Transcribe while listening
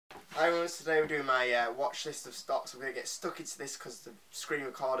Hi everyone, today we're doing my watch list of stocks. I'm going to get stuck into this because the screen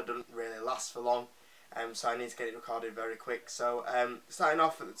recorder doesn't really last for long, so I need to get it recorded very quick. So starting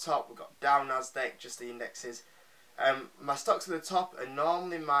off at the top, we've got Dow, Nasdaq, just the indexes. My stocks at the top are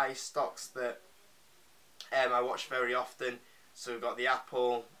normally my stocks that I watch very often. So we've got the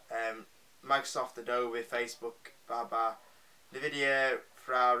Apple, Microsoft, Adobe, Facebook, Baba, Nvidia,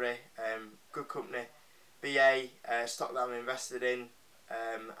 Ferrari, good company, BA, stock that I'm invested in,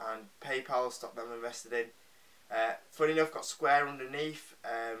 and PayPal, stock that I'm invested in. Funny enough, got Square underneath,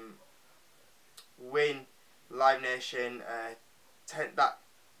 Win, Live Nation, that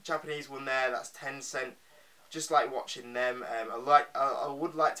Japanese one there, that's Tencent. Just like watching them. I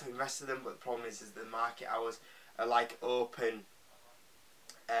would like to invest in them, but the problem is the market hours are like open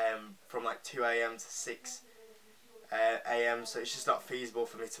from like 2 AM to 6 AM, so it's just not feasible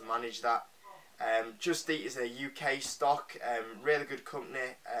for me to manage that. Just Eat is a UK stock, really good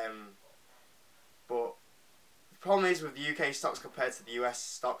company, but the problem is with UK stocks compared to the US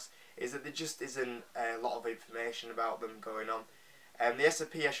stocks is that there just isn't a lot of information about them going on. The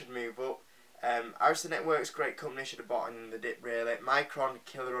S&P I should move up. Arista Networks, great company, should have bought in the dip really. Micron,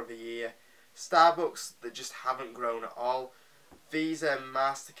 killer of the year. Starbucks, that just haven't grown at all. Visa,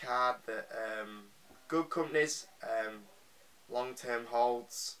 MasterCard, that good companies, long-term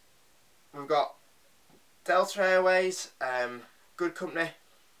holds. We've got Delta Airways, good company.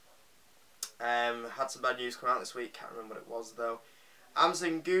 Had some bad news come out this week, can't remember what it was though.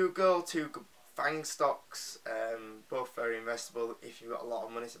 Amazon, Google, two good FANG stocks, both very investable if you've got a lot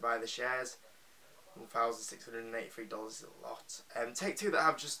of money to buy the shares. $1,683 is a lot. Take-Two that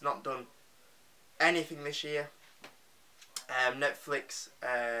have just not done anything this year. Netflix,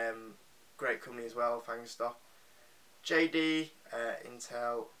 great company as well, FANG stock. JD,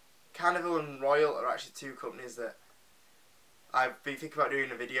 Intel, Carnival and Royal are actually two companies that I've been thinking about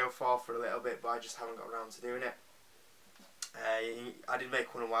doing a video for a little bit, but I just haven't got around to doing it. I did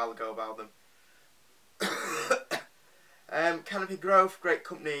make one a while ago about them. Canopy Growth, great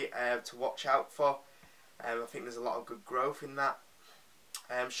company to watch out for. I think there's a lot of good growth in that.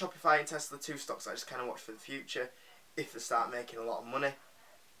 Shopify and Tesla, two stocks I just kind of watch for the future if they start making a lot of money.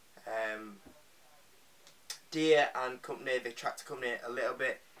 Deere and company, the tractor company, a little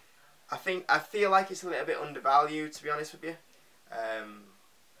bit. I feel like it's a little bit undervalued, to be honest with you.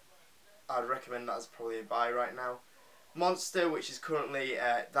 I'd recommend that as probably a buy right now. Monster, which is currently,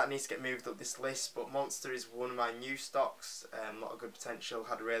 that needs to get moved up this list, but Monster is one of my new stocks. A lot of good potential,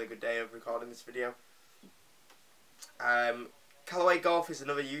 had a really good day of recording this video. Callaway Golf is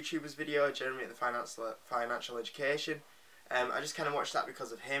another YouTuber's video, Jeremy at the Financial Education. I just kind of watched that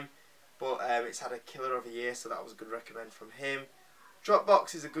because of him, but it's had a killer of a year, so that was a good recommend from him.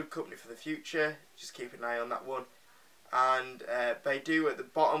 Dropbox is a good company for the future, just keep an eye on that one. And Baidu at the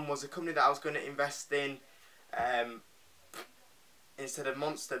bottom was a company that I was going to invest in instead of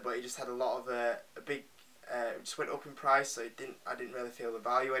Monster, but it just had a lot of it just went up in price, so I didn't really feel the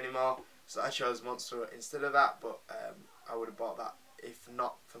value anymore, so I chose Monster instead of that. But I would have bought that if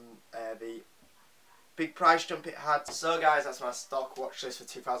not from the big price jump it had. So guys, that's my stock watch list for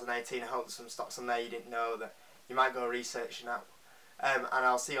 2018. I hope there's some stocks on there you didn't know that you might go researching out. And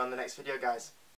I'll see you on the next video, guys.